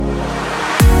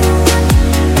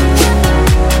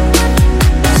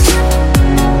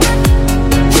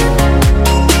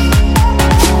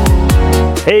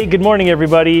Hey, good morning,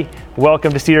 everybody.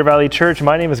 Welcome to Cedar Valley Church.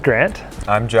 My name is Grant.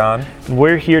 I'm John.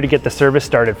 We're here to get the service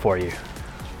started for you.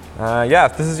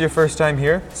 If this is your first time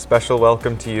here, special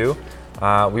welcome to you.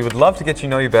 We would love to get you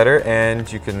know you better,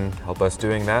 and you can help us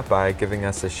doing that by giving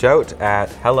us a shout at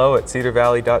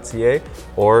hello@cedarvalley.ca,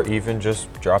 or even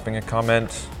just dropping a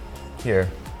comment here.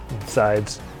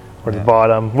 Sides or the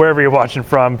bottom, wherever you're watching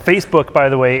from. Facebook, by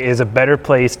the way, is a better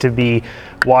place to be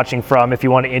watching from if you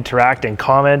want to interact and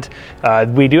comment.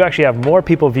 We do actually have more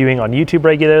people viewing on YouTube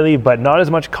regularly, but not as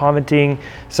much commenting.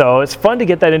 So it's fun to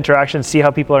get that interaction, see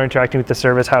how people are interacting with the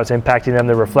service, how it's impacting them,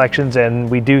 the reflections, and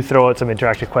we do throw out some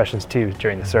interactive questions too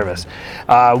during the service.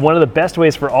 One of the best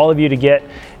ways for all of you to get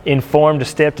informed, to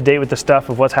stay up to date with the stuff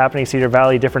of what's happening in Cedar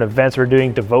Valley, different events we're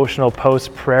doing, devotional posts,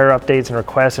 prayer updates and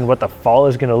requests, and what the fall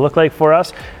is going to look like for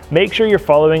us. Make sure you're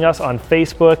following us on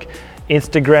Facebook,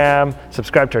 Instagram,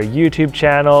 subscribe to our YouTube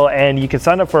channel, and you can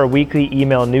sign up for a weekly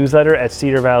email newsletter at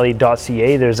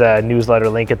cedarvalley.ca. There's a newsletter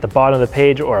link at the bottom of the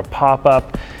page or a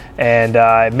pop-up. And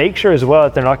make sure as well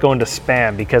that they're not going to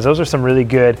spam, because those are some really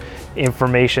good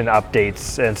information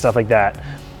updates and stuff like that.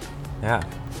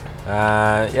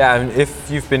 And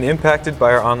if you've been impacted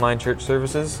by our online church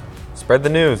services, spread the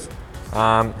news.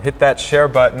 Hit that share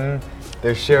button.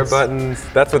 There's share buttons.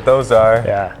 That's what those are.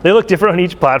 Yeah, they look different on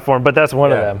each platform, but that's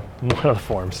one of them, one of the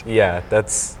forms. Yeah,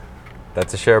 that's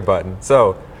a share button.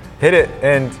 So hit it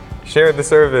and share the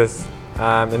service,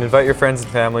 and invite your friends and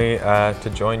family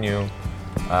to join you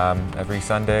every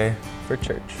Sunday for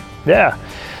church. Yeah.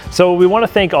 So we want to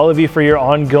thank all of you for your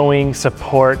ongoing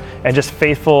support and just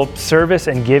faithful service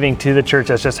and giving to the church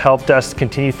that's just helped us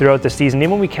continue throughout the season,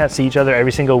 even when we can't see each other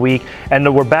every single week.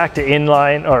 And we're back to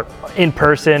in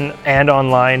person and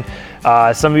online.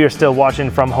 Some of you are still watching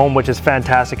from home, which is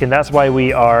fantastic. And that's why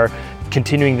we are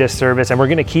continuing this service, and we're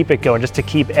going to keep it going just to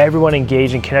keep everyone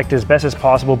engaged and connected as best as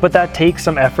possible. But that takes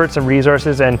some effort, some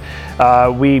resources, and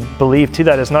we believe too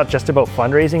that it's not just about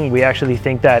fundraising. We actually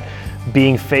think that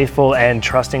being faithful and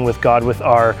trusting with God with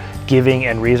our giving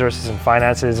and resources and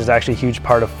finances is actually a huge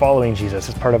part of following Jesus.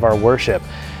 It's part of our worship.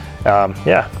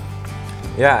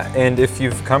 Yeah, and if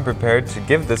you've come prepared to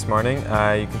give this morning,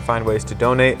 you can find ways to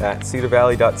donate at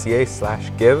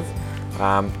cedarvalley.ca/give,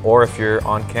 or if you're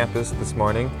on campus this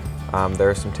morning, there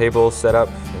are some tables set up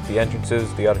at the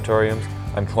entrances, the auditoriums.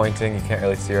 I'm pointing, you can't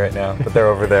really see right now, but they're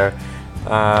over there.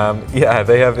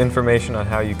 They have information on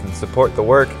how you can support the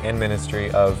work and ministry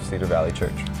of Cedar Valley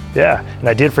Church. Yeah, and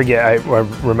I did forget, I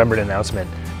remembered an announcement.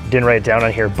 Didn't write it down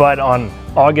on here, but on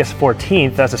August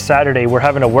 14th, that's a Saturday, we're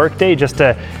having a work day just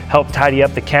to help tidy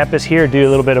up the campus here, do a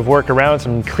little bit of work around,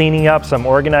 some cleaning up, some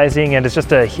organizing, and it's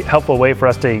just a helpful way for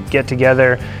us to get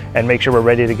together and make sure we're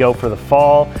ready to go for the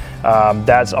fall.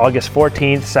 That's August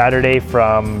 14th, Saturday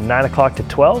from 9 o'clock to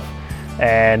 12.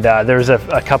 And there's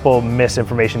a couple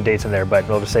misinformation dates in there, but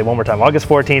we'll just say one more time. August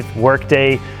 14th, work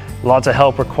day, lots of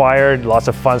help required, lots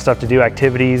of fun stuff to do,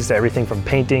 activities, everything from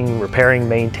painting, repairing,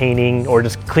 maintaining, or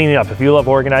just cleaning up. If you love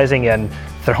organizing and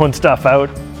throwing stuff out,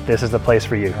 this is the place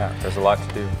for you. Yeah, there's a lot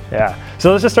to do. Yeah.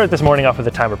 So let's just start this morning off with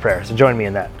a time of prayer. So join me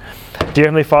in that. Dear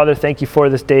Heavenly Father, thank you for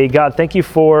this day. God, thank you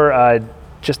for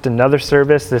just another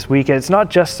service this weekend. It's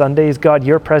not just Sundays, God,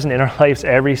 you're present in our lives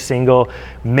every single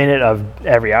minute of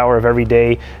every hour of every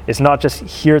day. It's not just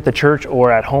here at the church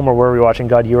or at home or where we're watching.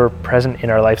 God, you're present in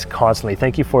our lives constantly.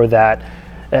 Thank you for that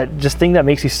just thing that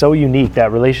makes you so unique,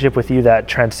 that relationship with you that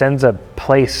transcends a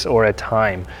place or a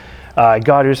time. God,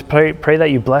 I just pray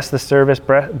that you bless the service,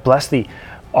 bless the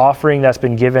offering that's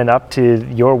been given up to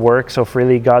your work so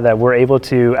freely, God, that we're able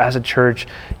to, as a church,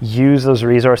 use those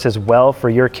resources well for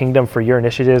your kingdom, for your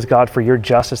initiatives, God, for your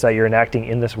justice that you're enacting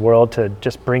in this world to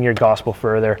just bring your gospel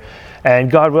further.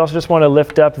 And God, we also just want to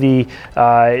lift up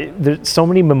there's so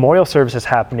many memorial services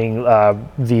happening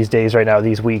these days right now,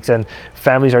 these weeks, and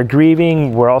families are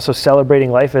grieving. We're also celebrating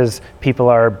life as people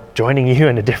are joining you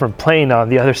in a different plane on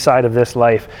the other side of this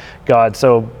life, God.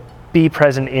 So be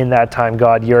present in that time,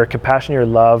 God, your compassion, your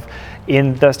love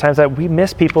in those times that we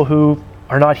miss people who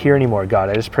are not here anymore, God.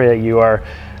 I just pray that you are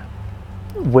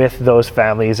with those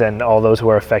families and all those who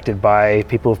are affected by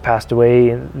people who've passed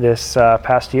away this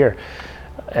past year,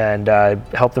 and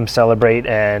help them celebrate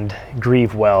and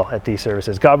grieve well at these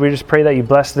services. God, we just pray that you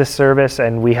bless this service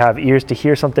and we have ears to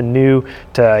hear something new,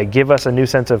 to give us a new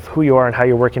sense of who you are and how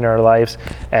you're working in our lives,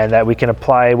 and that we can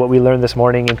apply what we learned this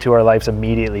morning into our lives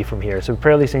immediately from here. So we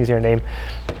pray all these things in your name.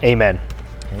 Amen.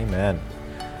 Amen.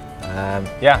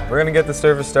 We're going to get the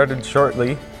service started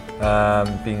shortly,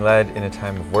 being led in a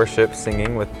time of worship,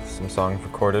 singing with some songs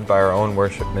recorded by our own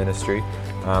worship ministry.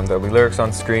 There'll be lyrics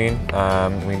on screen.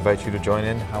 We invite you to join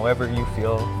in however you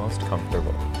feel most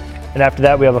comfortable. And after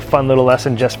that, we have a fun little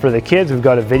lesson just for the kids. We've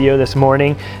got a video this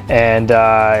morning, and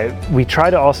we try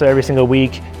to also every single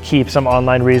week keep some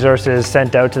online resources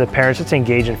sent out to the parents just to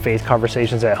engage in faith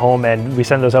conversations at home, and we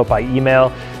send those out by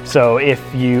email. So if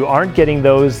you aren't getting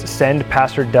those, send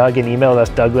Pastor Doug an email. That's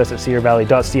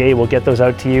douglas@cedarvalley.ca. We'll get those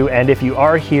out to you. And if you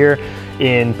are here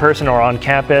in person or on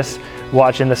campus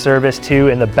watching the service too,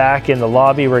 in the back in the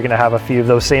lobby, we're going to have a few of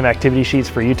those same activity sheets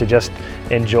for you to just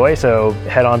enjoy. So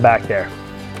head on back there.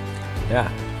 Yeah.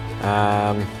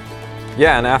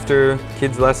 And after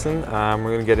kids' lesson, we're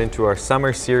going to get into our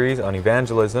summer series on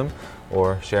evangelism,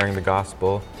 or sharing the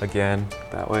gospel. Again,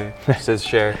 that way it says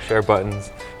share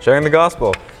buttons, sharing the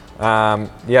gospel.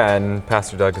 And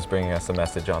Pastor Doug is bringing us a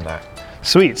message on that.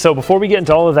 Sweet. So before we get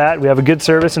into all of that, we have a good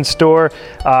service in store.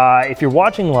 If you're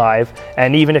watching live,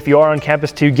 and even if you are on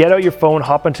campus too, get out your phone,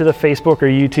 hop onto the Facebook or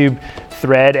YouTube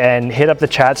thread and hit up the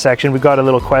chat section. We've got a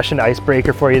little question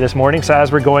icebreaker for you this morning. So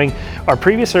as we're going, our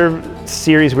previous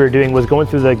series we were doing was going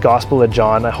through the Gospel of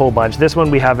John, a whole bunch. This one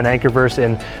we have an anchor verse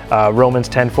in Romans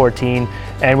 10:14,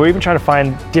 and we're even trying to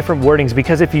find different wordings,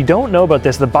 because if you don't know about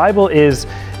this, the Bible is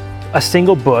a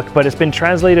single book, but it's been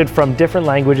translated from different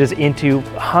languages into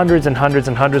hundreds and hundreds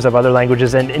and hundreds of other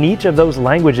languages. And in each of those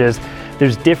languages,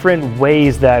 there's different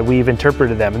ways that we've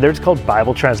interpreted them. And they're just called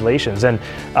Bible translations, and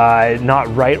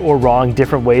not right or wrong,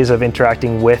 different ways of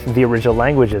interacting with the original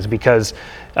languages, because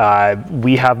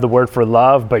we have the word for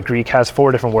love, but Greek has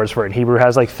 4 different words for it, and Hebrew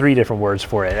has like 3 different words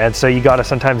for it. And so you got to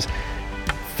sometimes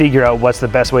figure out what's the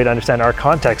best way to understand our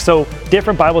context. So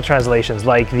different Bible translations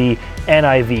like the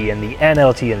NIV and the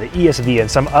NLT and the ESV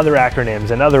and some other acronyms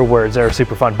and other words that are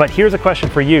super fun. But here's a question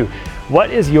for you.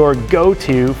 What is your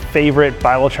go-to favorite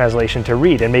Bible translation to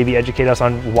read? And maybe educate us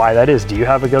on why that is. Do you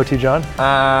have a go-to, John?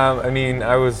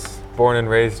 I was born and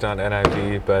raised on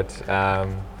NIV, but I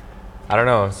don't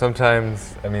know.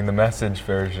 Sometimes, the Message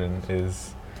version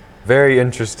is very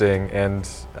interesting, and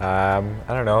I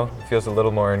don't know, it feels a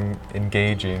little more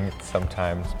engaging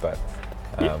sometimes, but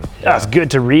it's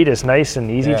good to read. It's nice and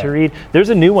easy to read. There's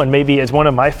a new one, maybe it's one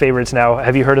of my favorites now.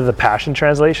 Have you heard of the Passion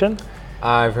Translation?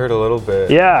 I've heard a little bit.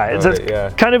 Yeah,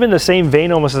 it's kind of in the same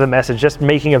vein almost as the Message, just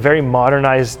making a very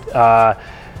modernized,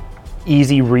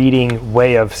 easy reading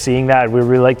way of seeing that. We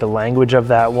really like the language of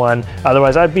that one.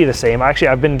 Otherwise, I'd be the same. Actually,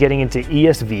 I've been getting into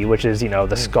ESV, which is,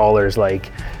 the scholars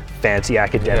like fancy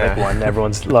academic one.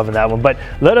 Everyone's loving that one. But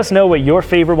let us know what your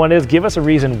favorite one is. Give us a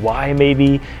reason why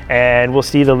maybe, and we'll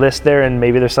see the list there, and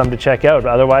maybe there's some to check out. But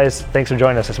otherwise, thanks for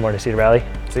joining us this morning, Cedar Valley.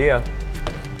 See ya.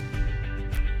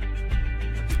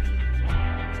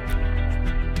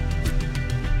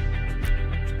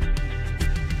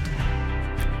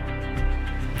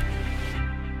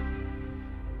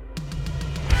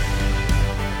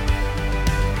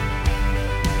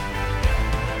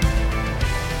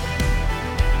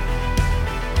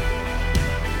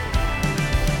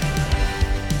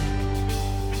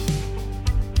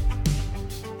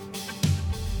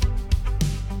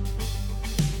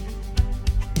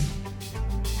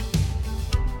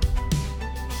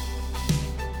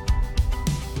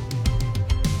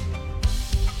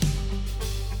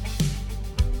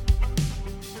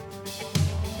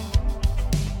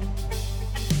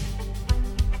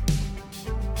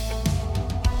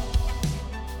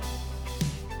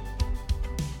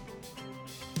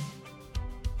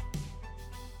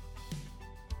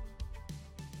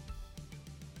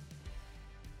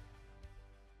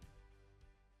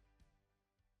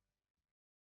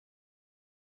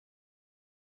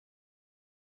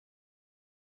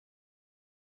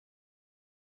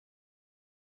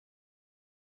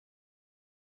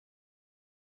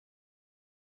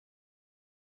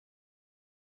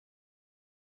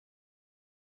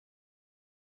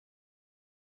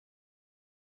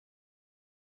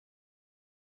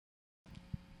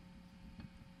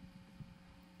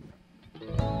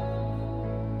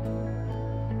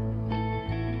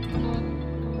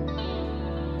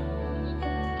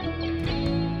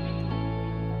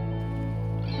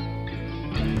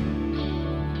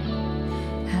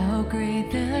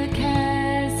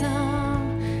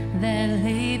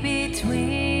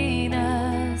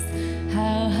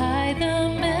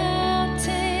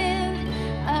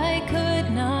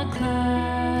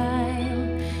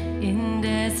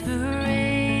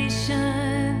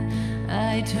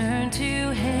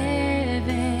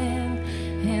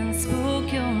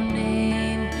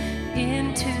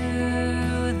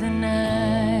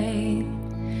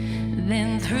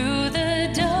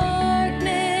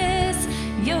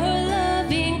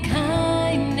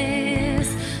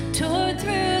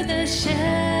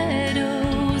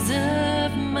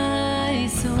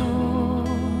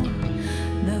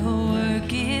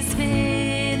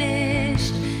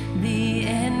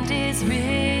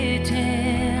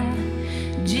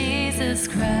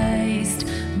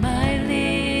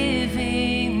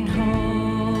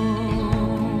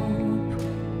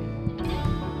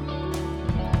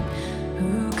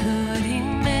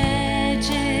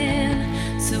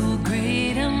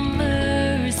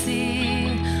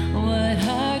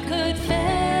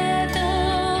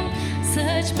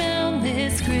 such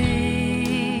boundless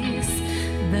grace.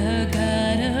 The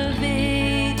God of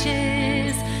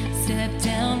ages stepped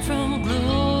down from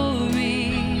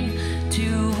glory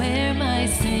to wear my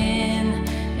sin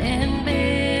and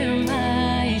bear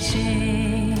my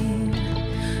shame.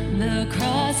 The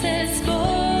cross has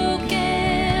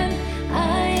spoken,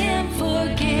 I am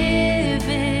forgiven.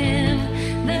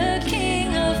 The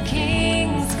King of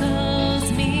Kings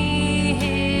calls me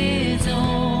his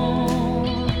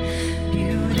own.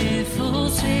 Beautiful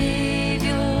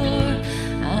Savior,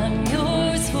 I'm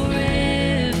yours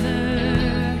forever.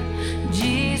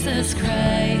 Jesus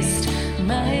Christ,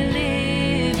 my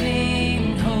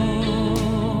living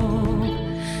hope.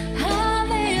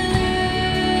 Hallelujah,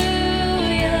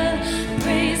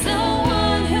 praise the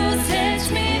one who sets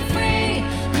me free.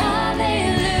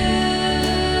 Hallelujah,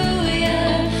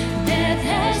 death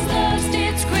has lost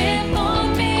its grip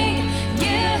on me.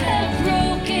 You have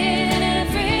broken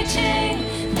every chain.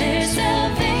 There's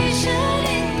salvation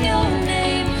in your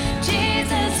name,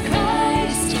 Jesus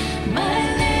Christ, my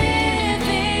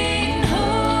living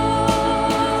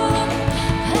hope.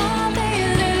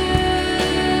 Hallelujah,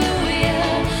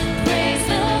 praise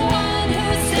the one who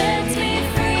sets me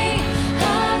free.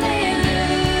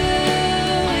 Hallelujah,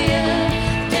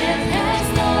 death has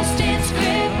lost its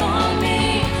grip on me.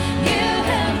 You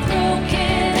have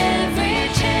broken every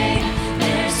chain.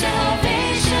 There's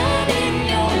salvation in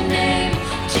your name,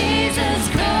 Jesus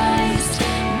Christ,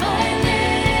 my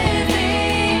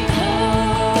living hope.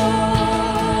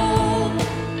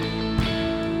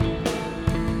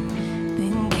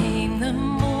 Then came the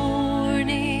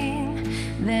morning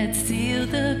that sealed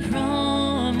the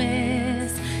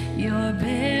promise. Your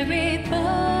buried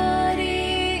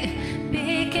body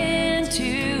began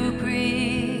to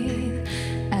breathe.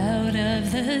 Out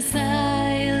of the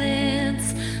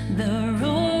silence, the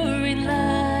roaring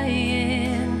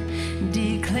lion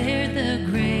declared the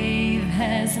grave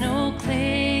has no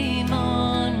claim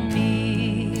on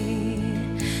me.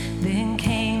 Then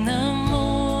came the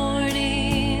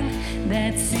morning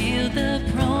that sealed the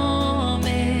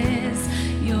promise.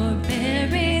 Your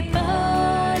buried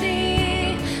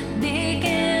body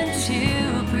began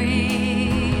to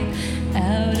breathe.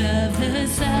 Out of the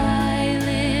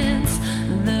silence,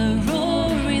 the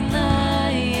roaring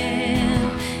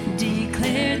lion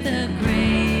declared the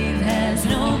grave has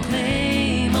no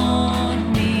claim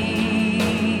on me.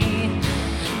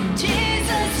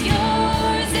 Jesus,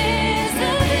 yours is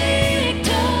the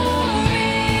victory.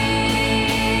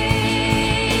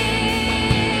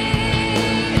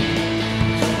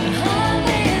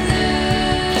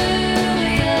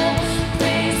 Hallelujah,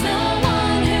 praise the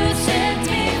one who sets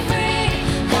me free.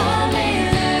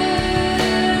 Hallelujah,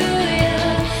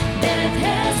 death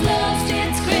has lost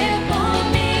its grip on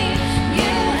me.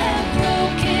 You have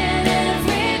broken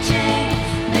every chain.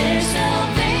 There's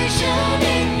salvation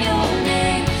in your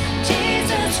name,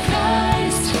 Jesus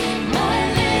Christ, my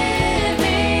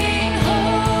living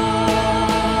hope.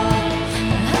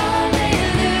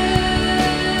 Hallelujah,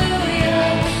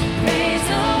 praise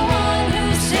the one who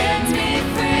sets me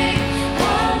free.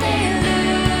 Hallelujah,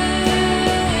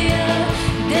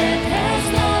 death has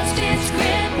lost its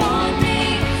grip on me.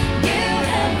 You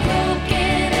have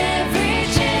broken every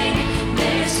chain.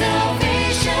 There's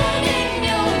salvation in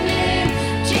your name,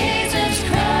 Jesus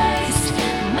Christ,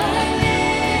 my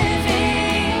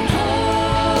living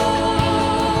hope.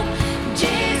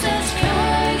 Jesus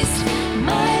Christ,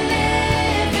 my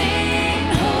living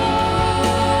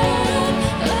hope.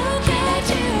 Oh God,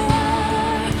 you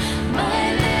are my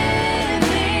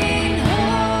living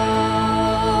hope.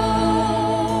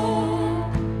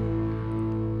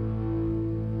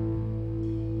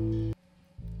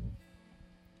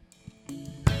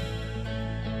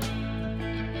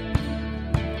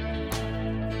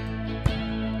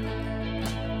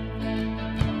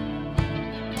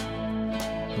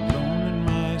 Alone in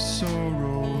my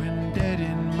sorrow and dead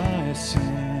in my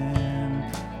sin,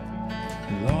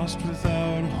 lost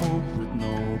without hope with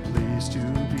no place to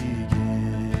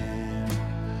begin.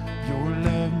 Your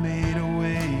love made a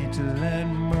way to let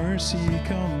mercy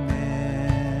come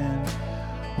in.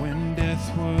 When death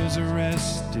was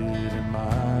arrested and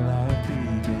my life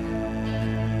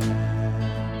began,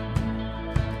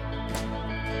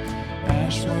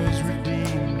 ash was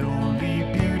redeemed, only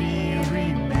beauty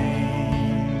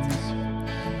remains.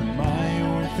 And my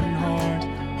orphan heart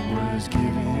was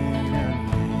given a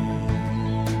name.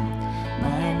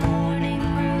 My mourning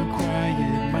grew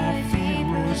quiet, my feet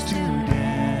rose to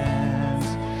dance.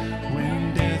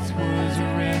 When death was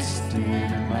arrested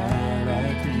and my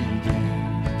life began.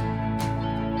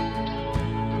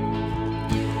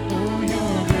 Oh,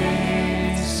 your grace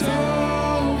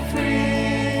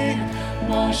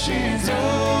washes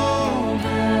over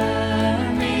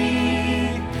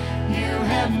me. You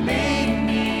have made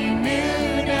me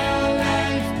new. Now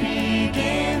life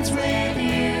begins with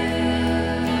you.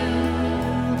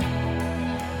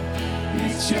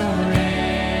 It's your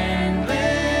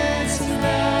endless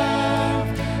love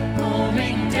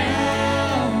pouring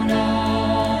down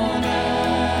on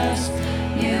us.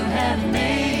 You have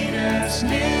made us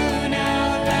new.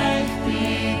 Now life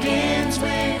begins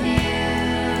with you.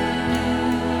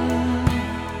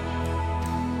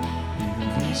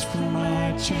 Released from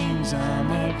my chains,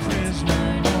 I'm a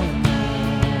prisoner no more.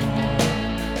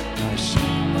 My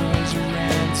shame was a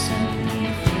ransom he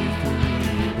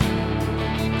faithfully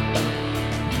bore.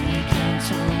 He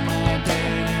canceled my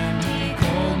debt and he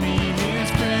called me his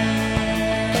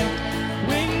friend.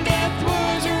 When death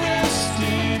was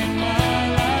arrested and my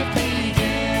life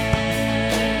began.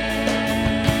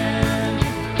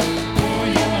 For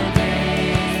your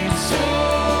grace so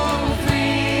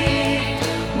free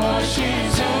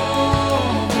washes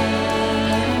over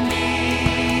me.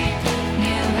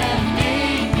 You have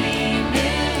made me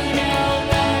new. Now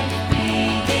life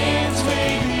begins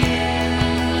with you.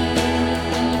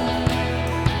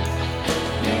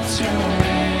 It's your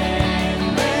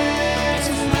endless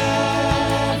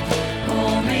love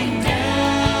pouring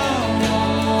down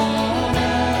on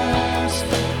us.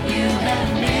 You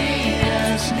have made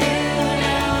us new.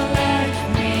 Now life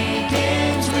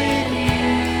begins with you.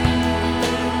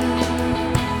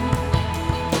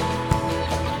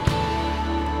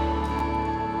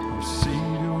 Our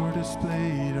Savior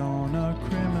displayed on a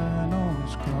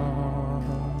criminal's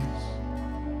cross.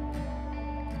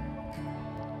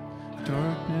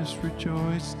 Darkness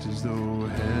rejoiced as though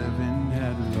heaven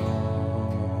had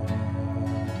lost.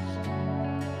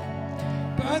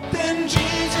 But then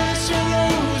Jesus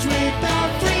arose with our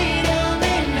freedom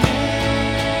in hand.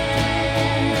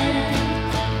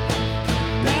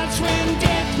 That's when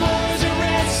death was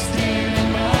arrested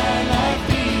and my life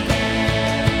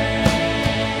began.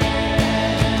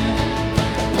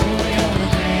 For your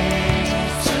grace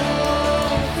so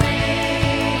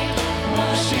free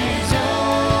washes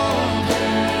over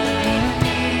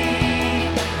me.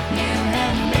 You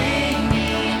have made me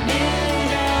new.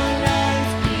 Now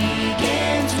life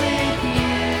begins with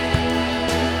you.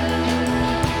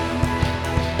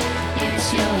 It's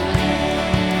your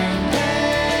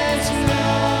endless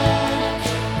love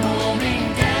pouring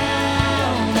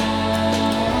down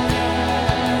on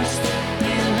us.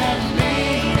 You have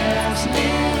made us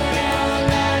new. Now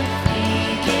life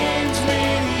begins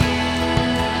with you.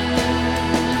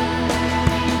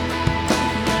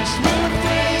 Yes, we're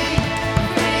free,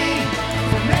 free,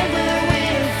 forever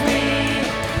we're free.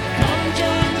 Come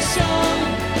join the song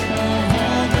of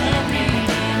all the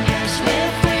meaning. Yes,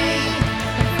 we're free,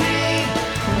 free,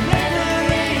 forever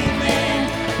amen.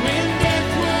 When death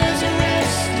was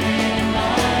arrested,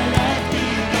 my life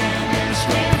began. Yes,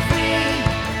 we're free,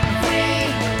 free,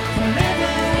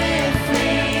 forever we're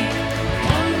free.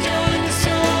 Come join the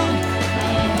song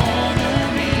of all the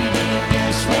meaning.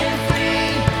 Yes, we're free,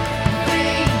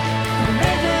 free,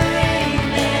 forever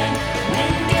amen.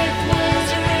 When death was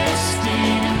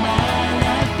arrested, my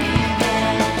life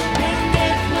began. When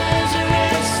death was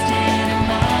arrested,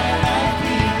 my life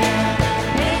began.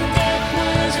 When death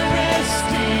was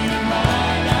arrested, my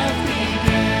life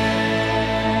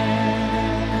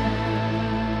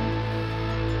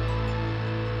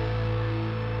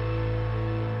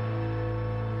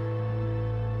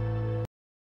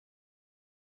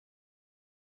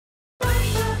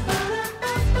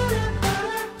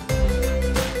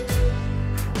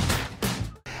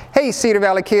Hey Cedar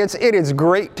Valley kids, it is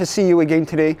great to see you again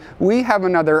today. We have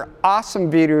another awesome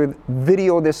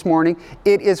video this morning.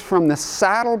 It is from the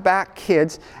Saddleback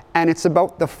Kids and it's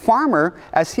about the farmer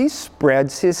as he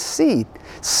spreads his seed.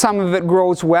 Some of it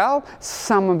grows well,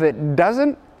 some of it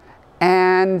doesn't,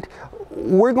 and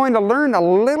we're going to learn a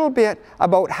little bit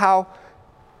about how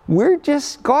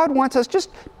God wants us just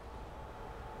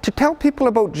to tell people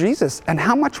about Jesus and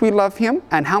how much we love Him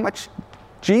and how much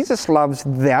Jesus loves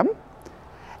them.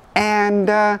 And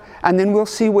then we'll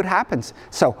see what happens.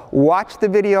 So watch the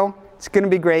video. It's going to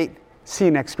be great. See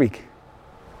you next week.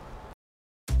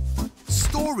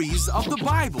 Stories of the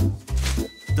Bible.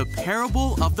 The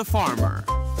parable of the farmer.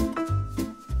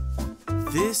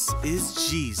 This is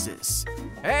Jesus.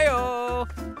 Heyo!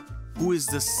 Who is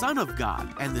the Son of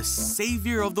God and the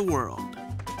Savior of the world.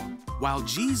 While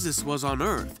Jesus was on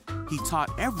earth, He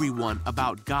taught everyone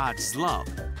about God's love.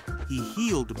 He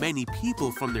healed many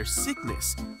people from their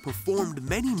sickness, performed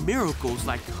many miracles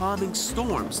like calming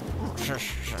storms,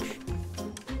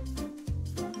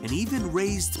 and even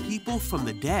raised people from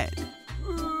the dead.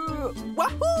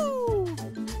 Wahoo!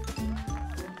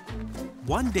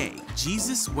 One day,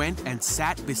 Jesus went and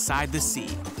sat beside the sea.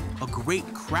 A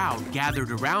great crowd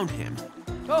gathered around him.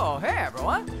 Oh, hey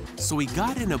everyone. So he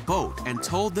got in a boat and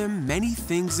told them many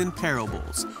things in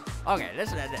parables. Okay,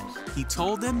 listen to this. He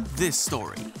told them this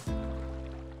story.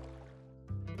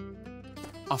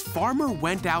 A farmer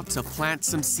went out to plant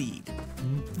some seed.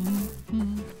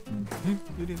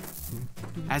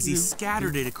 As he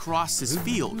scattered it across his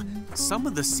field, some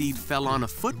of the seed fell on a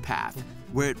footpath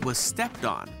where it was stepped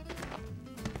on,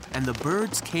 and the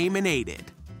birds came and ate it.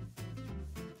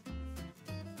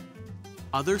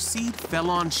 Other seed fell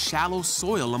on shallow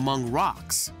soil among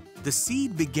rocks. The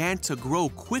seed began to grow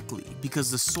quickly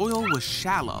because the soil was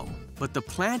shallow, but the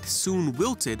plant soon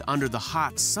wilted under the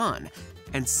hot sun,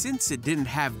 and since it didn't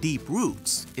have deep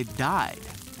roots, it died.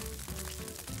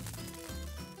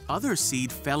 Other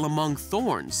seed fell among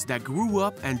thorns that grew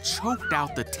up and choked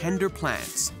out the tender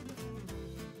plants.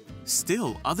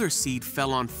 Still, other seed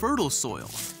fell on fertile soil.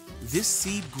 This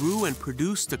seed grew and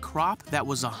produced a crop that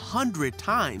was 100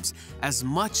 times as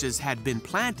much as had been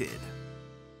planted.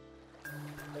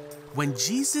 When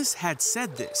Jesus had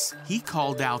said this, he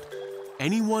called out,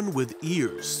 "Anyone with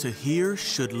ears to hear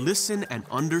should listen and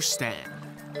understand."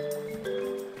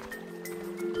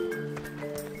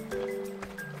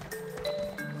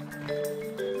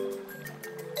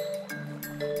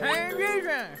 Hey,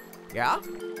 Jesus. Yeah?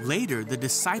 Later, the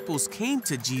disciples came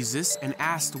to Jesus and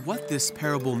asked what this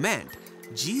parable meant.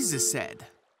 Jesus said,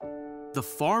 "The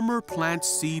farmer plants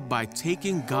seed by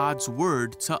taking God's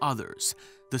word to others.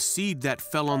 The seed that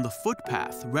fell on the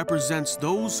footpath represents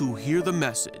those who hear the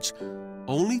message,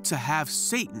 only to have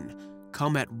Satan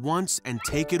come at once and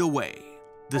take it away.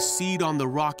 The seed on the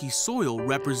rocky soil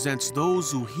represents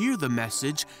those who hear the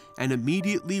message and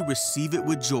immediately receive it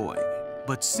with joy.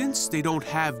 But since they don't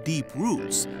have deep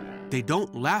roots, they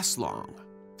don't last long.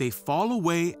 They fall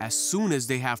away as soon as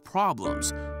they have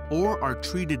problems or are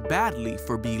treated badly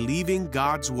for believing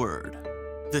God's word.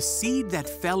 The seed that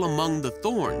fell among the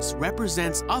thorns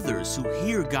represents others who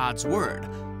hear God's word,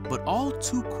 but all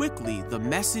too quickly the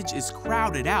message is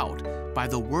crowded out by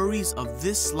the worries of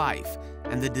this life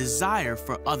and the desire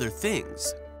for other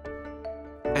things.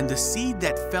 And the seed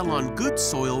that fell on good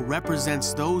soil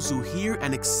represents those who hear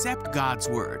and accept God's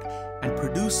word and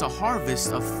produce a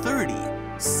harvest of 30,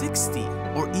 60,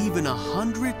 or even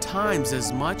 100 times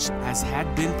as much as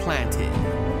had been planted."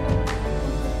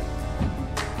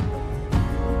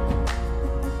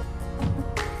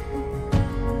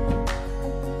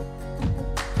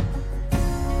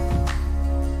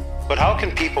 But how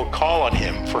can people call on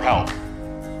him for help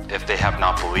if they have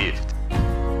not believed?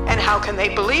 And how can they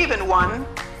believe in one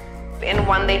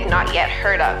they've not yet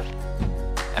heard of?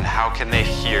 And how can they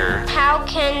hear? How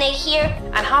can they hear?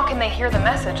 And how can they hear the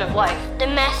message of life? The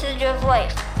message of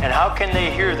life. And how can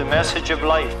they hear the message of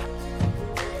life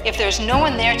if there's no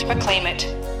one there to proclaim it?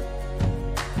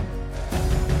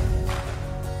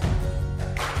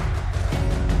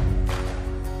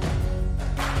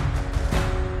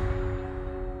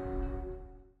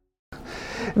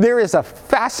 There is a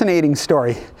fascinating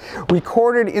story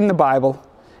recorded in the Bible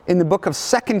in the book of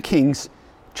 2 Kings,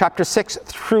 chapter 6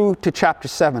 through to chapter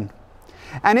 7.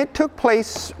 And it took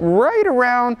place right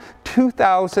around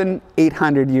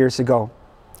 2,800 years ago.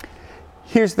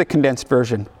 Here's the condensed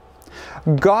version.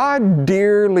 God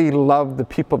dearly loved the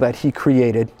people that he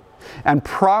created and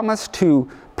promised to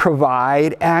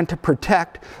provide and to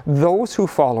protect those who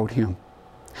followed him.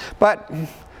 But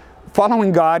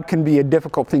following God can be a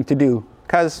difficult thing to do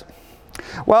because,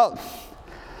 well,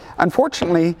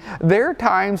 unfortunately, there are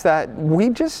times that we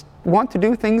just want to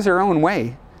do things our own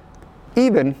way,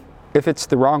 even if it's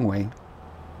the wrong way.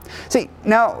 See,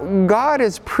 now, God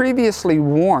has previously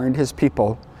warned his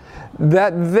people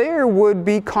that there would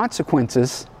be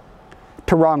consequences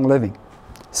to wrong living,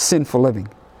 sinful living.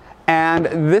 And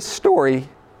this story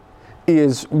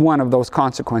is one of those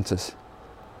consequences.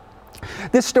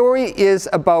 This story is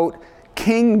about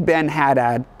King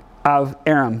Ben-Hadad of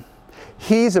Aram.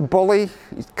 He's a bully,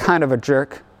 he's kind of a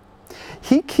jerk.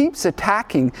 He keeps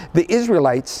attacking the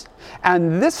Israelites,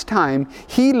 and this time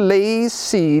he lays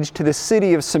siege to the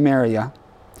city of Samaria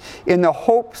in the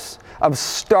hopes of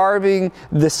starving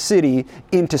the city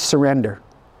into surrender.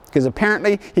 Because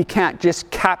apparently he can't just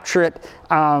capture it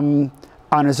on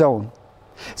his own.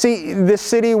 See, this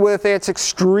city with its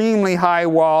extremely high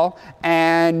wall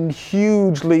and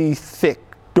hugely thick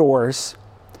doors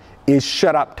is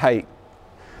shut up tight.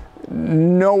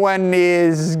 No one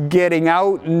is getting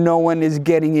out, no one is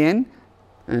getting in,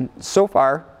 and so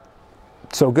far,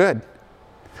 so good.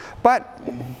 But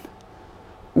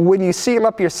when you seal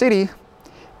up your city,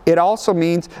 it also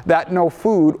means that no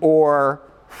food or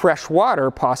fresh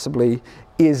water possibly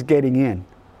is getting in.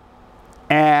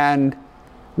 And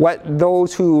what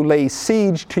those who lay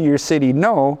siege to your city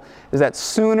know is that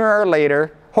sooner or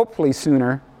later, hopefully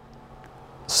sooner,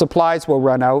 supplies will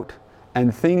run out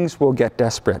and things will get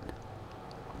desperate,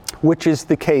 which is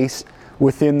the case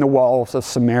within the walls of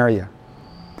Samaria.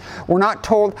 We're not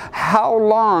told how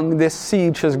long this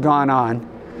siege has gone on,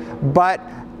 but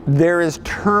there is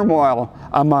turmoil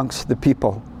amongst the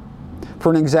people.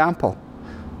 For an example,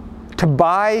 to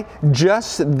buy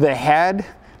just the head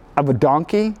of a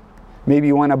donkey, maybe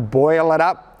you want to boil it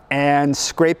up and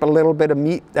scrape a little bit of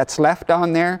meat that's left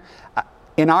on there.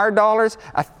 In our dollars,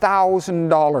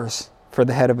 $1,000 for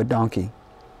the head of a donkey.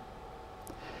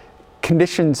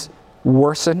 Conditions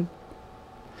worsen.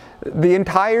 The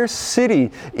entire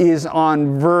city is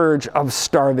on verge of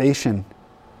starvation.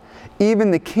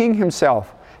 Even the king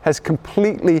himself has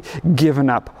completely given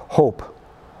up hope.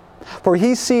 For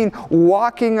he's seen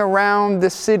walking around the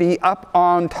city up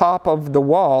on top of the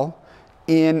wall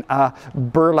in a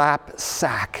burlap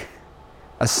sack,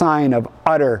 a sign of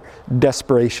utter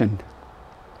desperation.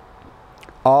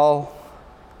 All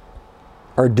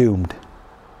are doomed.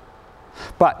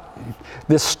 But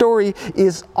this story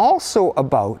is also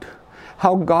about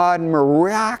how God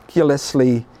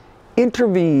miraculously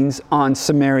intervenes on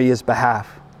Samaria's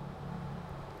behalf.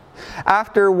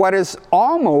 After what is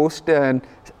almost a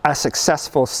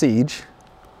successful siege,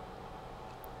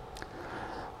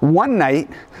 one night,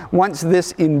 once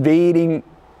this invading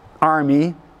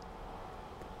army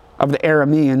of the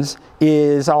Arameans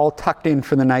is all tucked in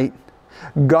for the night,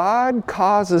 God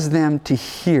causes them to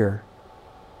hear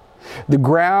the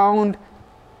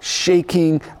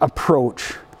ground-shaking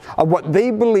approach of what they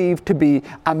believe to be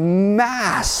a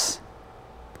mass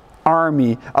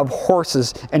army of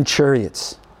horses and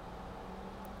chariots.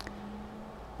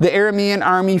 The Aramean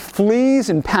army flees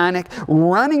in panic,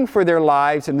 running for their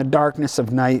lives in the darkness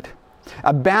of night,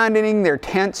 abandoning their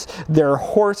tents, their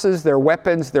horses, their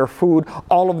weapons, their food,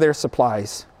 all of their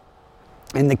supplies.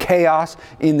 In the chaos,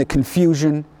 in the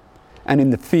confusion, and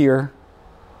in the fear,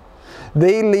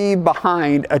 they leave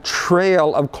behind a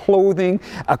trail of clothing,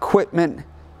 equipment,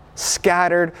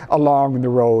 scattered along the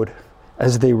road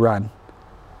as they run.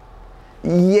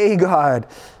 Yea, God,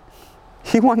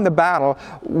 He won the battle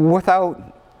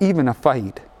without even a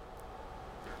fight.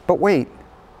 But wait,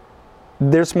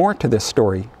 there's more to this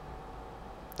story.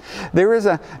 There is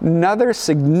another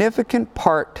significant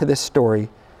part to this story,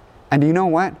 and you know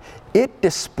what? It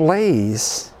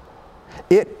displays,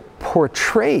 it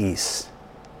portrays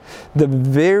the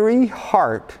very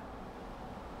heart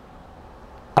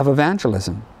of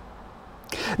evangelism.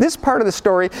 This part of the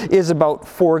story is about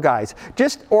 4 guys,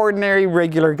 just ordinary,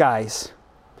 regular guys.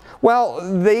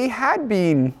 Well, they had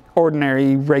been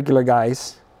ordinary, regular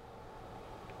guys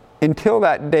until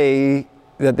that day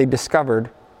that they discovered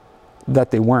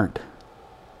that they weren't.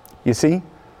 You see,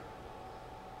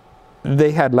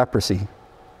 they had leprosy,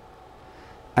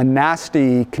 a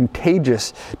nasty,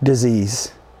 contagious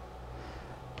disease.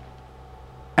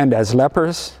 And as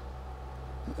lepers,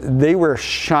 they were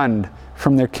shunned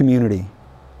from their community.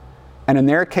 And in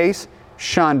their case,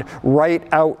 shunned right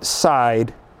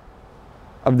outside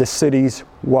of the city's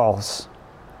walls.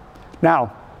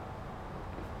 Now,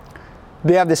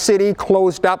 they have the city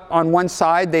closed up on one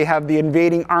side, they have the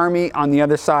invading army on the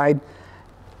other side,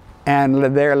 and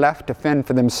they're left to fend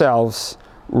for themselves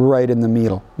right in the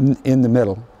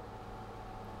middle.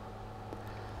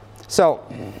 So,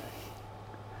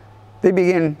 they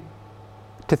begin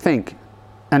to think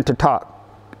and to talk,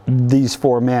 these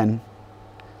 4 men.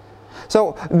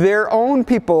 So their own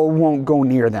people won't go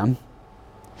near them.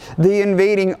 The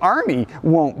invading army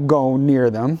won't go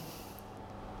near them.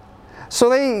 So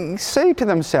they say to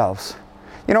themselves,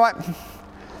 you know what?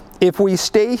 If we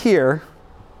stay here,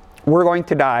 we're going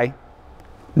to die.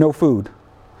 No food.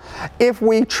 If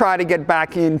we try to get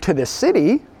back into the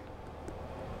city,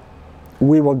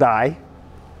 we will die.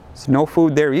 There's no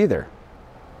food there either.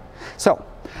 So,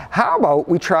 how about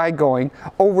we try going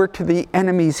over to the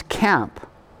enemy's camp?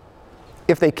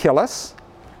 If they kill us,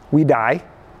 we die.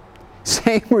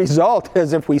 Same result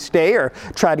as if we stay or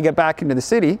try to get back into the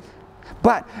city.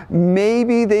 But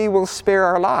maybe they will spare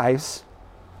our lives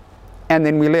and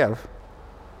then we live.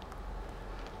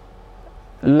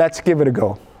 Let's give it a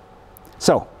go.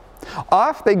 So,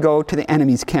 off they go to the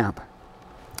enemy's camp.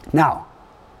 Now,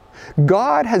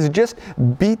 God has just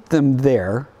beat them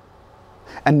there,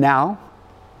 and now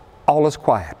all is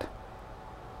quiet.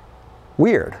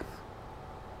 Weird.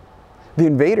 The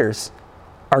invaders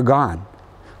are gone.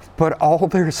 but all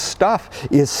their stuff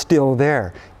is still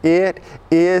there. It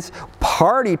is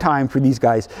party time for these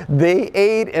guys. They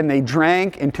ate and they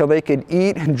drank until they could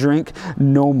eat and drink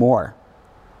no more.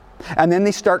 And then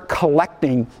they start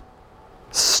collecting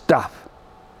stuff.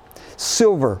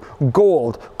 Silver,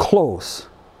 gold, clothes.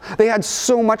 They had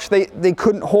so much they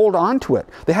couldn't hold on to it.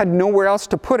 They had nowhere else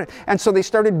to put it. And so they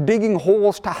started digging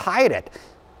holes to hide it.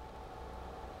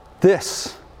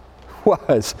 This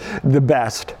was the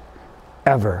best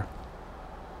ever.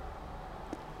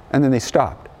 And then they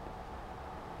stopped.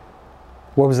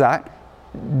 What was that?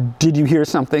 Did you hear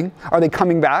something? Are they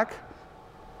coming back?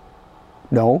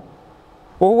 No.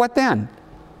 Well, what then?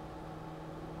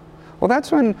 Well,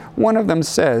 that's when one of them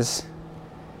says,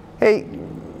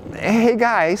 hey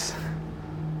guys,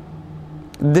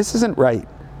 this isn't right.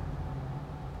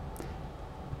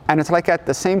 And it's like at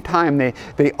the same time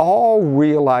they all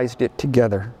realized it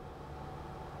together.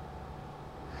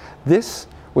 This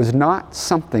was not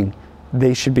something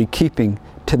they should be keeping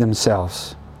to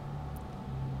themselves.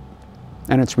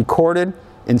 And it's recorded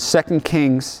in 2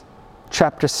 Kings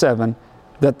chapter 7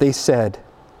 that they said,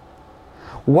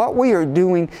 what we are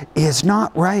doing is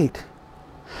not right.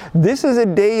 This is a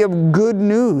day of good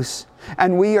news,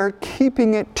 and we are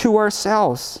keeping it to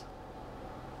ourselves.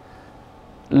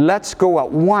 Let's go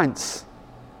at once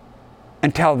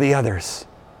and tell the others.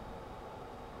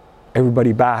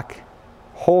 Everybody back,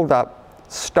 holed up,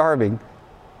 starving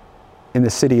in the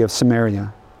city of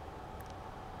Samaria.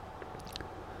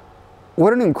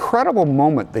 What an incredible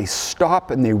moment. They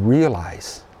stop and they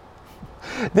realize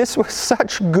this was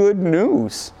such good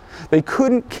news. They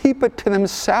couldn't keep it to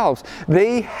themselves.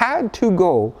 They had to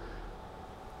go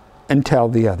and tell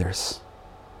the others.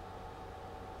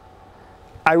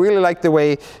 I really like the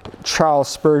way Charles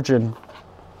Spurgeon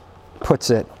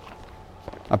puts it,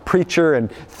 a preacher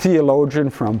and theologian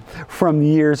from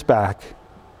years back.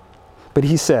 But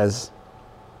he says,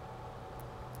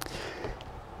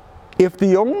 if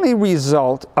the only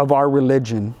result of our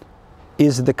religion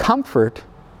is the comfort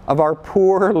of our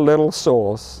poor little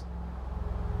souls,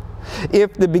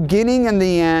 if the beginning and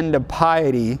the end of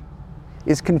piety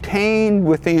is contained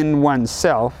within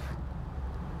oneself,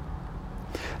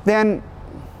 then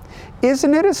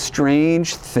isn't it a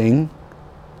strange thing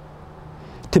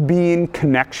to be in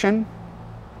connection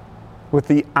with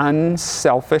the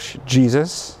unselfish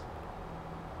Jesus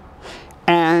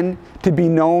and to be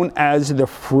known as the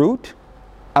fruit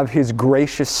of His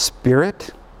gracious Spirit?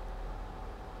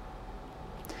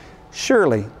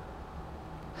 Surely,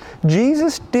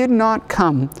 Jesus did not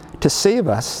come to save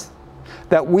us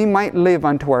that we might live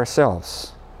unto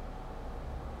ourselves.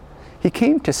 He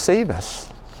came to save us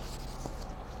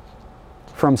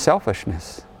from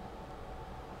selfishness.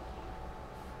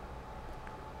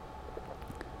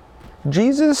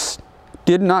 Jesus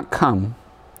did not come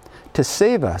to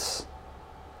save us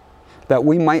that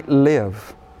we might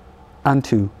live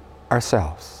unto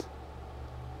ourselves.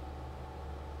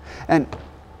 And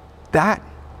that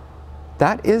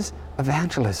is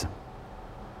evangelism.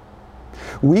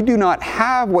 We do not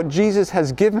have what Jesus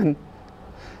has given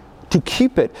to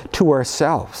keep it to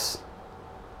ourselves.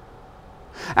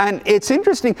 And it's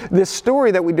interesting, this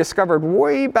story that we discovered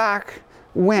way back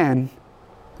when,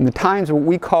 in the times what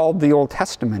we called the Old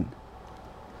Testament.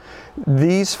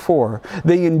 These four,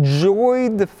 they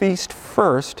enjoyed the feast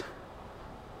first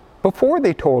before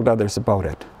they told others about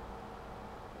it.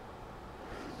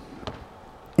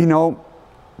 You know,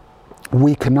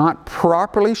 we cannot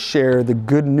properly share the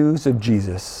good news of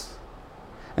Jesus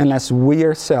unless we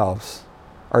ourselves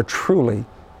are truly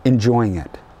enjoying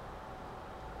it.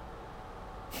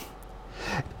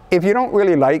 If you don't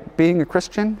really like being a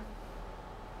Christian,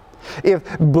 if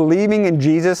believing in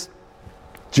Jesus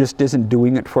just isn't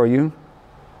doing it for you,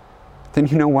 then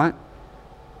you know what?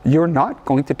 You're not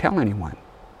going to tell anyone.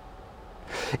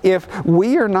 If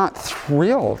we are not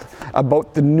thrilled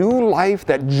about the new life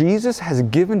that Jesus has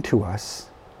given to us,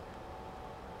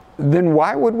 then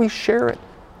why would we share it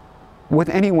with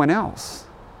anyone else?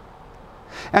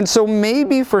 And so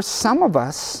maybe for some of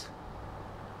us,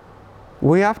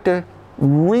 we have to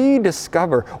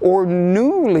rediscover or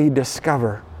newly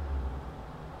discover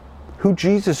who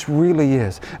Jesus really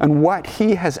is and what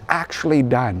He has actually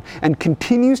done and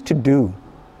continues to do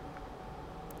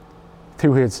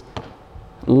through His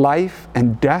life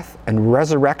and death and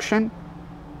resurrection,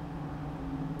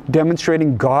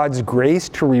 demonstrating God's grace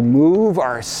to remove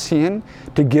our sin,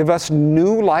 to give us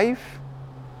new life.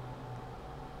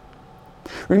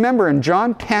 Remember in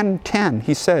John 10:10,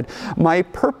 He said, my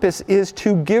purpose is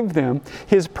to give them,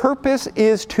 His purpose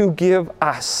is to give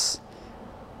us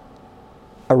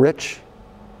a rich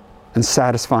and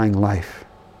satisfying life.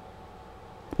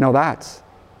 Now that's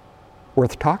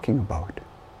worth talking about.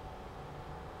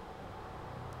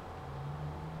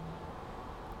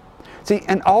 See,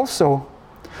 and also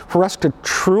for us to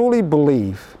truly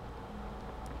believe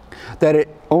that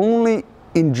it only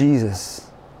in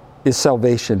Jesus is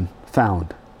salvation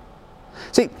found.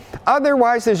 See,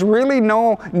 otherwise there's really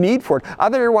no need for it.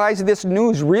 Otherwise this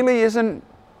news really isn't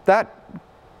that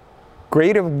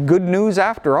great of good news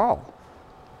after all.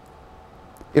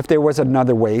 If there was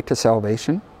another way to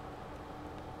salvation.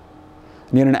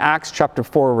 And yet in Acts chapter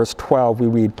 4 verse 12 we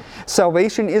read,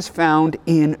 "Salvation is found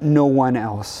in no one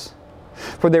else.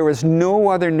 For there is no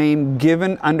other name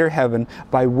given under heaven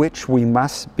by which we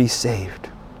must be saved."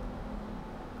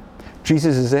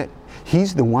 Jesus is it.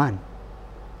 He's the one.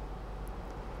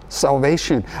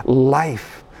 Salvation,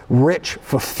 life, rich,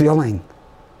 fulfilling.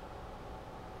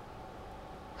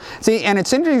 See, and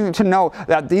it's interesting to know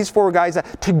that these four guys,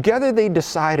 together they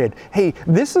decided, hey,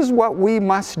 this is what we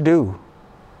must do.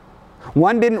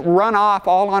 One didn't run off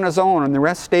all on his own and the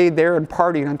rest stayed there and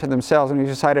partied unto themselves, and he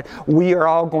decided, we are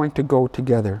all going to go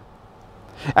together.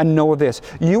 And know this,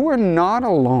 you are not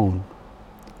alone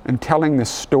in telling the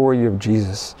story of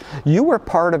Jesus. You are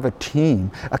part of a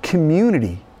team, a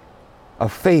community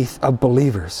of faith, of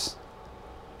believers.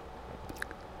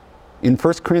 In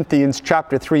 1 Corinthians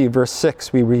chapter 3, verse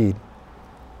 6, we read,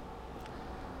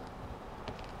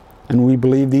 and we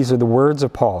believe these are the words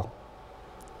of Paul.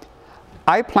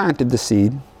 "I planted the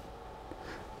seed,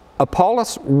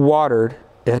 Apollos watered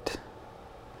it,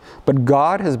 but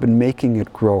God has been making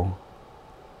it grow."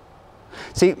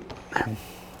 See,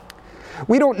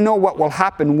 we don't know what will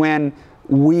happen when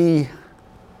we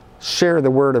share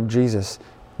the word of Jesus,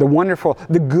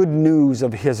 the good news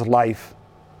of His life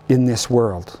in this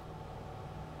world.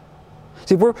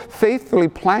 See, if we're faithfully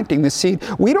planting the seed,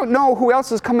 we don't know who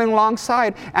else is coming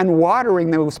alongside and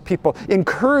watering those people,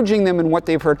 encouraging them in what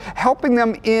they've heard, helping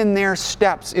them in their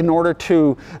steps in order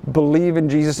to believe in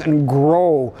Jesus and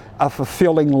grow a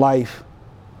fulfilling life.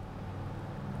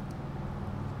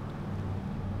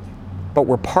 But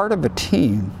we're part of a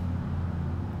team,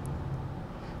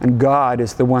 and God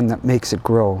is the one that makes it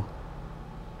grow.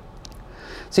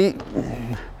 See,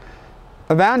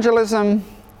 evangelism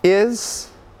is...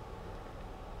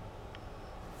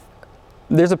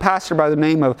 There's a pastor by the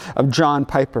name of John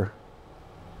Piper.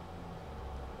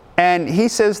 And he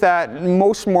says that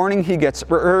most morning he gets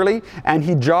early and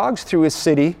he jogs through his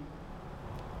city.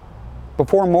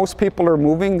 Before most people are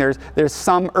moving, there's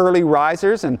some early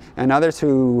risers and others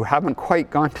who haven't quite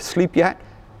gone to sleep yet.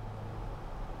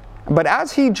 But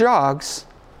as he jogs,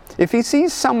 if he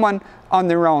sees someone on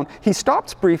their own, he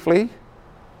stops briefly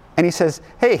and he says,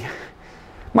 "Hey,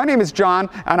 my name is John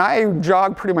and I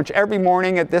jog pretty much every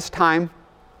morning at this time.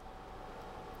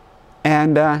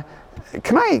 And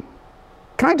can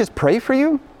I just pray for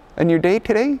you in your day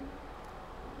today?"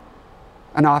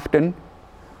 And often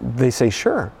they say,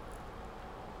 "Sure."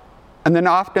 And then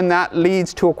often that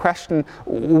leads to a question,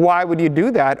 why would you do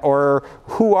that? Or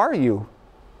who are you?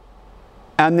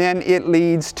 And then it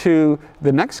leads to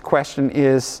the next question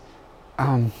is,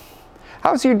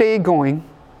 how's your day going?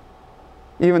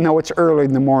 Even though it's early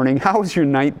in the morning, how's your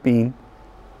night been?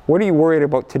 What are you worried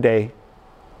about today?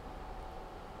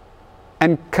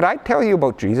 And could I tell you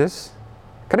about Jesus?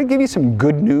 Could I give you some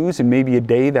good news in maybe a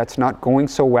day that's not going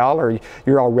so well or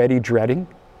you're already dreading?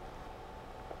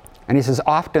 And he says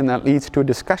often that leads to a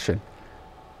discussion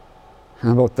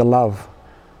about the love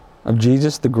of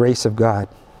Jesus, the grace of God.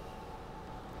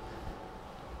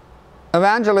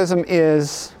 Evangelism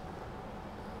is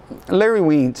Larry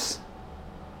Weens.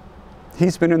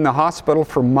 He's been in the hospital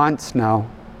for months now.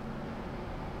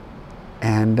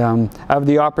 And I have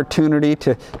the opportunity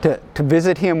to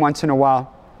visit him once in a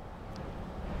while.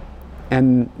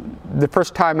 And the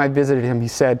first time I visited him, he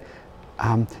said,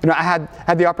 I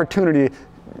had the opportunity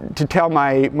to tell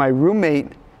my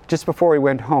roommate just before he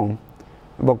went home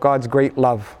about God's great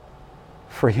love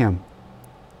for him.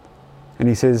 And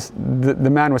he says the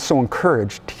man was so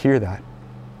encouraged to hear that.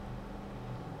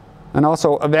 And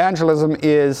also evangelism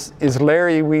is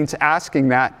Larry Weens asking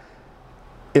that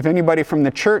if anybody from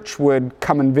the church would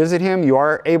come and visit him, you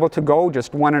are able to go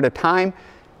just one at a time,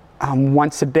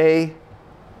 once a day.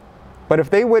 But if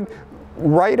they would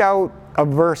write out a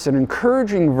verse, an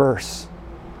encouraging verse,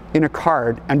 in a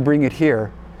card and bring it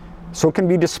here, so it can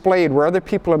be displayed where other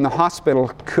people in the hospital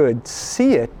could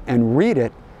see it and read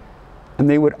it, and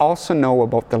they would also know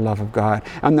about the love of God.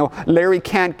 And though Larry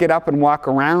can't get up and walk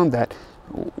around, that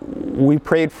we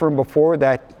prayed for him before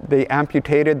that they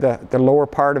amputated the lower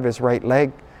part of his right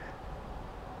leg.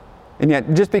 And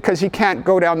yet, just because he can't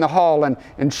go down the hall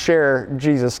and share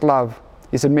Jesus' love,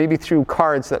 He said maybe through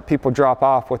cards that people drop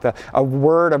off with a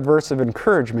word, a verse of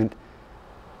encouragement,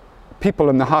 people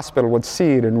in the hospital would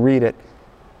see it and read it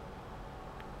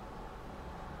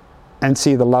and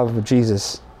see the love of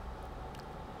Jesus.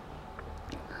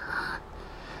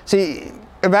 See,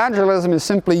 evangelism is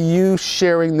simply you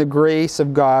sharing the grace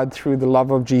of God through the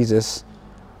love of Jesus,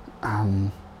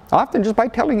 often just by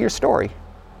telling your story.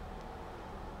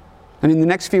 And in the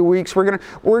next few weeks,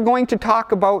 we're going to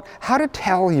talk about how to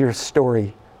tell your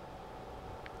story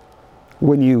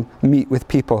when you meet with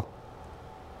people.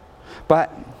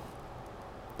 But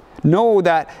know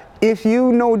that if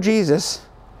you know Jesus,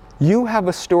 you have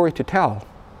a story to tell.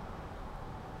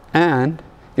 And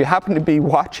if you happen to be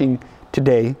watching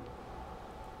today,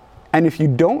 and if you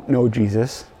don't know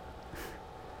Jesus,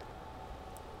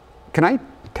 can I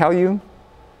tell you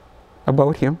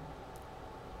about him?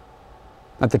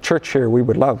 At the church here, we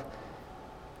would love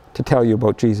to tell you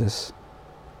about Jesus.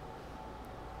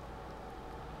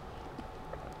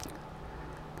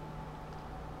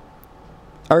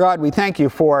 Our God, we thank you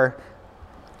for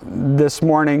this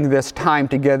morning, this time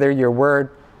together, your word.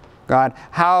 God,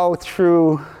 how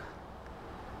through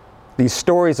these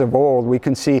stories of old we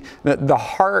can see the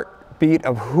heartbeat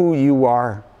of who you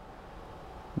are.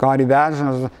 God,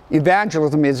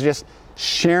 evangelism is just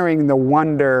sharing the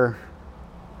wonder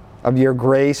of your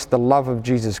grace, the love of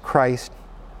Jesus Christ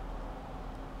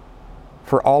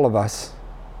for all of us.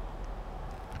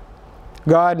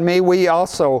 God, may we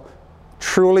also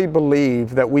truly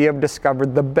believe that we have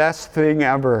discovered the best thing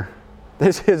ever.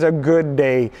 This is a good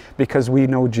day because we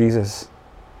know Jesus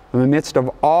in the midst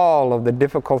of all of the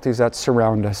difficulties that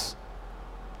surround us.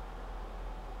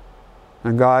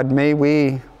 And God, may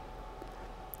we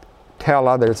tell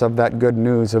others of that good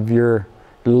news, of your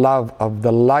love, of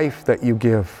the life that you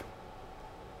give.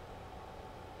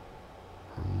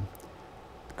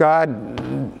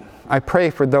 God, I pray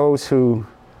for those who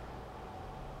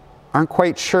aren't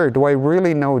quite sure, do I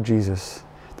really know Jesus?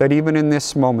 That even in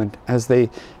this moment, as they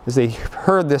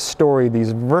heard this story,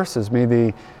 these verses, may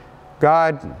they,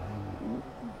 God,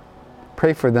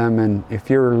 pray for them. And if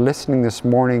you're listening this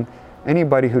morning,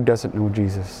 anybody who doesn't know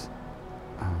Jesus,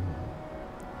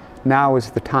 now is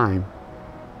the time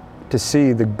to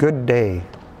see the good day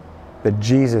that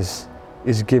Jesus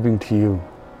is giving to you.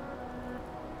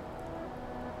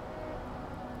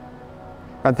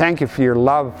 God, thank you for your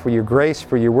love, for your grace,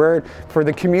 for your word, for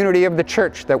the community of the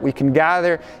church that we can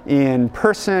gather in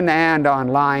person and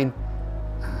online.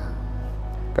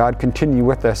 God, continue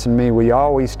with us, and may we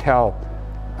always tell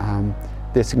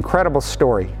this incredible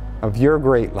story of your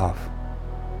great love.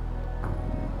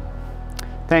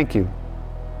 Thank you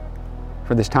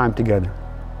for this time together.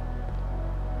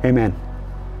 Amen.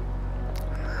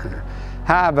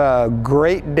 Have a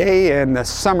great day in the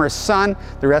summer sun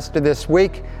the rest of this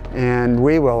week, and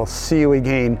we will see you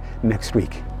again next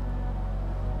week.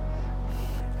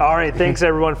 All right, thanks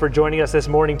everyone for joining us this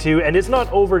morning too. And it's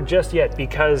not over just yet,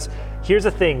 because here's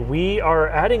the thing. We are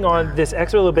adding on this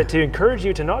extra little bit to encourage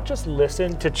you to not just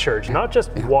listen to church, not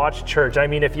just watch church. I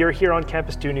mean, if you're here on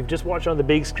campus too and you've just watched on the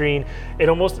big screen, it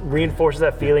almost reinforces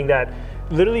that feeling that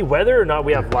literally whether or not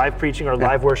we have live preaching or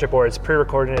live worship, or it's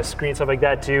pre-recorded on a screen, stuff like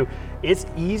that too, it's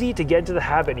easy to get into the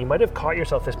habit. You might have caught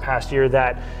yourself this past year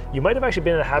that you might have actually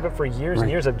been in a habit for years and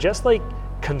years of just like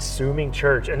consuming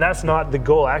church. And that's not the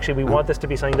goal. Actually, we want this to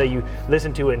be something that you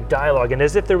listen to in dialogue. And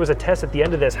as if there was a test at the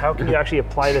end of this, how can you actually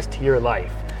apply this to your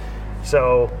life?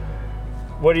 So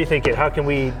what are you thinking? How can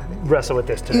we wrestle with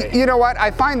this today? You know what?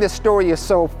 I find this story is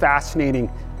so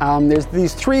fascinating. There's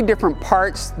these three different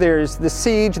parts. There's the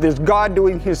siege, there's God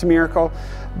doing his miracle,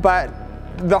 but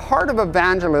the heart of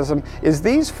evangelism is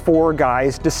these four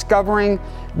guys discovering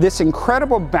this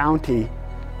incredible bounty,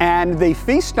 and they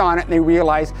feast on it and they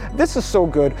realize this is so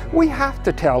good, we have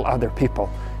to tell other people.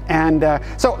 And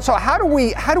so how do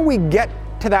we get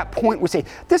to that point where we say,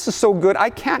 this is so good,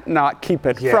 I can't not keep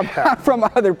it from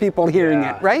other people hearing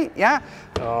it, right? Yeah.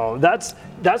 Oh, that's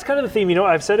kind of the theme. You know,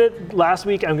 I've said it last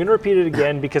week. I'm going to repeat it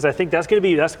again because I think that's going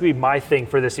to be my thing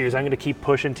for this series. I'm going to keep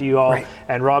pushing to you all. Right.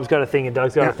 And Rob's got a thing, and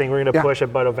Doug's got a thing. We're going to push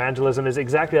about evangelism. Is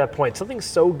exactly that point. Something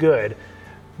so good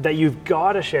that you've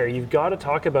got to share. You've got to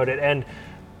talk about it. And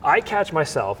I catch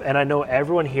myself, and I know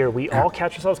everyone here, we all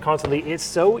catch ourselves constantly. It's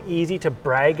so easy to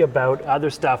brag about other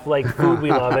stuff like food we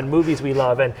love and movies we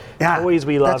love and toys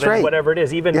we love and whatever it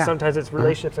is. Even sometimes it's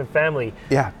relationships and family.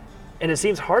 Yeah. And it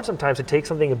seems hard sometimes to take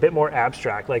something a bit more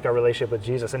abstract, like our relationship with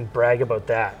Jesus, and brag about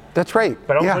that. That's right.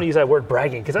 But I don't want to use that word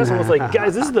bragging, because that's almost like,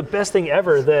 guys, this is the best thing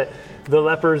ever, the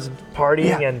lepers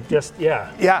partying and just,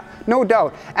 Yeah, no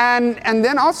doubt. And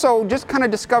then also just kind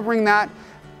of discovering that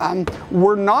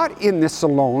we're not in this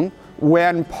alone.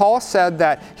 when Paul said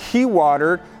that he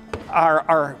watered,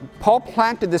 Paul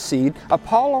planted the seed,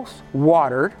 Apollos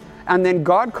watered, and then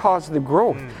God caused the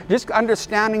growth. Just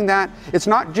understanding that it's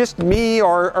not just me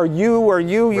or you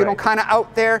know, kind of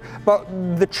out there, but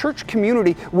the church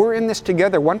community, we're in this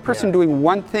together. One person doing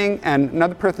one thing and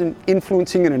another person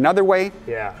influencing in another way.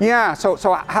 Yeah. So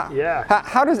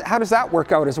how does that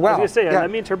work out as well? I was going to say,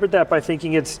 let me interpret that by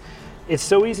thinking it's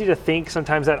so easy to think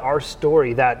sometimes that our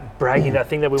story, that bragging, that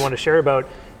thing that we want to share about,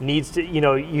 needs to, you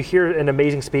know, you hear an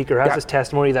amazing speaker has this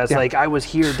testimony that's like, I was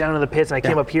here down in the pits and I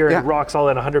came up here and rock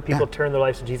solid, and 100 people turned their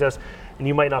lives to Jesus, and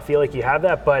you might not feel like you have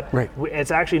that, but it's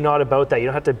actually not about that. You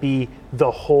don't have to be the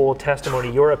whole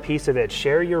testimony. You're a piece of it.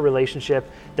 Share your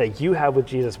relationship that you have with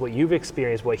Jesus, what you've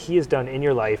experienced, what he has done in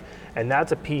your life, and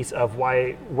that's a piece of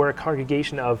why we're a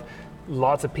congregation of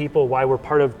lots of people, why we're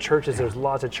part of churches. There's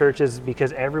lots of churches,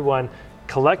 because everyone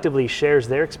collectively shares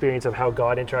their experience of how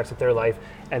God interacts with their life,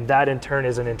 and that in turn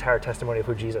is an entire testimony of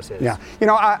who Jesus is. Yeah, you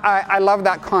know, I love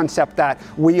that concept that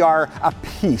we are a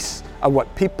piece of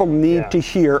what people need to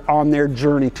hear on their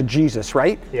journey to Jesus,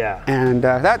 right? Yeah. And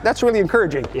that's really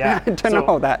encouraging to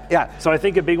know that. Yeah. So I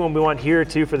think a big one we want here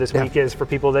too for this week is for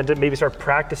people then to maybe start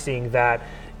practicing that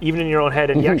even in your own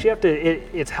head, and you actually have to,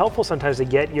 it's helpful sometimes to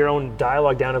get your own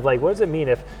dialogue down of like, what does it mean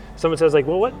if someone says like,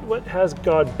 well, what has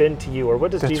God been to you? Or what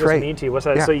does Jesus mean to you? What's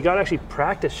that? So you got to actually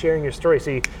practice sharing your story.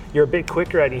 So you're a bit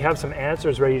quicker at it. You have some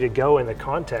answers ready to go in the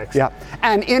context. Yeah,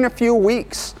 and in a few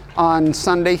weeks on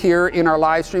Sunday here in our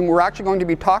live stream, we're actually going to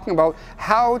be talking about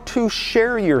how to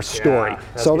share your story.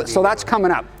 So that's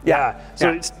coming up.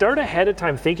 So start ahead of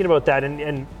time thinking about that,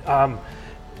 and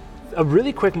a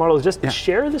really quick model is just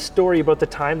share the story about the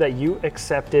time that you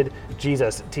accepted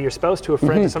Jesus, to your spouse, to a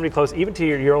friend, to somebody close, even to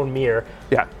your own mirror.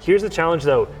 Here's the challenge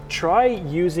though. Try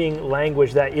using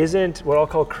language that isn't what I'll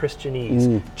call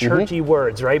Christianese, churchy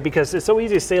words, right? Because it's so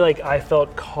easy to say like, I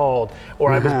felt called,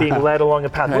 or I was being led along a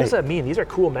path. What does that mean? These are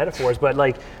cool metaphors, but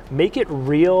like make it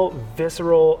real,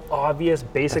 visceral, obvious,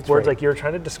 basic words, like you're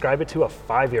trying to describe it to a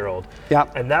 5-year-old.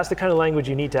 And that's the kind of language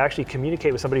you need to actually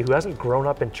communicate with somebody who hasn't grown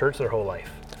up in church their whole life.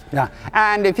 Yeah,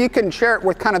 and if you can share it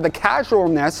with kind of the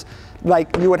casualness,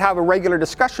 like you would have a regular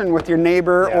discussion with your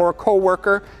neighbor or a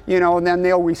coworker, you know, and then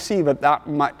they'll receive it that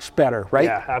much better, right?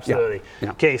 Yeah, absolutely.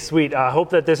 Okay, sweet. I hope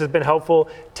that this has been helpful.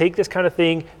 Take this kind of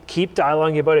thing, keep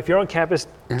dialoguing about it. If you're on campus,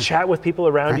 chat with people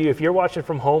around you. If you're watching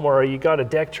from home or you got a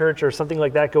deck church or something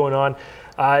like that going on,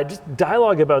 just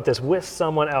dialogue about this with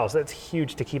someone else. That's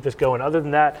huge to keep this going. Other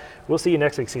than that, we'll see you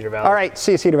next week, Cedar Valley. All right,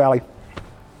 see you, Cedar Valley.